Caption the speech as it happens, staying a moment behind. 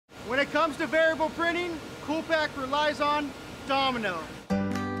When it comes to variable printing, Cool Pak relies on Domino.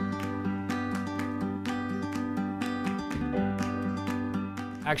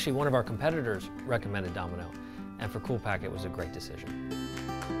 Actually, one of our competitors recommended Domino, and for Cool Pak, it was a great decision.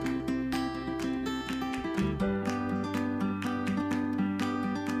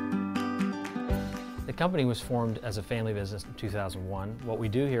 The company was formed as a family business in 2001. What we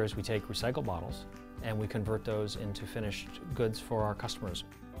do here is we take recycled bottles and we convert those into finished goods for our customers.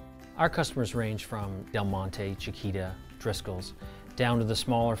 Our customers range from Del Monte, Chiquita, Driscoll's, down to the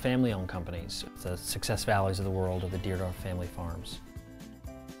smaller family-owned companies, the Success Valleys of the world or the Deardorff family farms.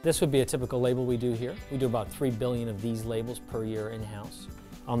 This would be a typical label we do here. We do about 3 billion of these labels per year in-house.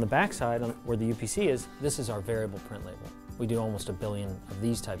 On the back side, where the UPC is, this is our variable print label. We do almost 1 billion of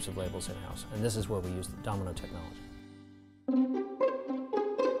these types of labels in-house, and this is where we use the Domino technology.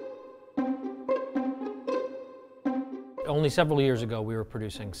 Only several years ago, we were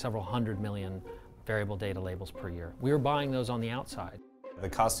producing several 100 million variable data labels per year. We were buying those on the outside. The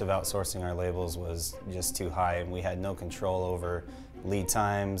cost of outsourcing our labels was just too high, and we had no control over lead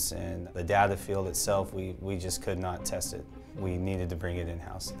times and the data field itself. We just could not test it. We needed to bring it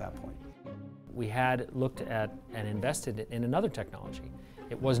in-house at that point. We had looked at and invested in another technology.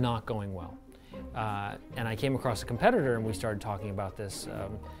 It was not going well. And I came across a competitor and we started talking about this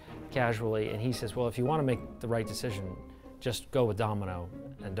casually, and he says, well, if you want to make the right decision, just go with Domino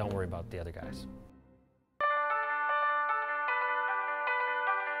and don't worry about the other guys.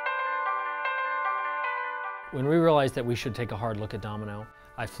 When we realized that we should take a hard look at Domino,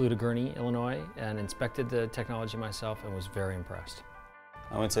 I flew to Gurnee, Illinois, and inspected the technology myself and was very impressed.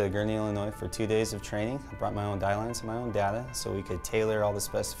 I went to Gurnee, Illinois for 2 days of training. I brought my own die lines and my own data so we could tailor all the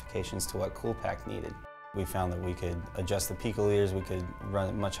specifications to what Cool Pak needed. We found that we could adjust the picoliters, we could run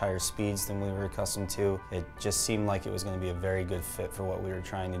at much higher speeds than we were accustomed to. It just seemed like it was going to be a very good fit for what we were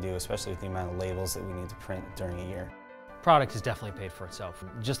trying to do, especially with the amount of labels that we need to print during a year. Product has definitely paid for itself.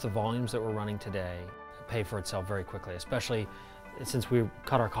 Just the volumes that we're running today pay for itself very quickly, especially since we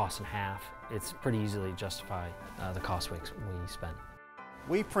cut our costs in half. It's pretty easily justify the cost we spend.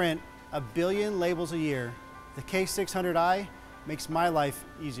 We print 1 billion labels a year. The K600i makes my life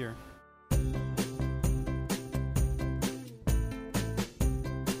easier.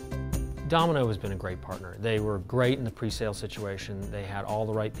 Domino has been a great partner. They were great in the pre-sale situation. They had all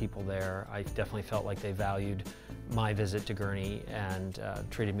the right people there. I definitely felt like they valued my visit to Gurnee and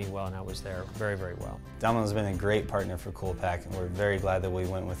treated me well, and I was there very, very well. Domino's been a great partner for Cool Pak, and we're very glad that we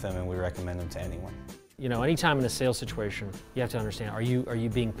went with them, and we recommend them to anyone. You know, anytime in a sales situation, you have to understand: are you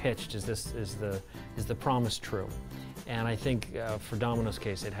being pitched? Is the promise true? And I think for Domino's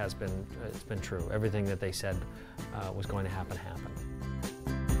case, it's been true. Everything that they said was going to happen happened.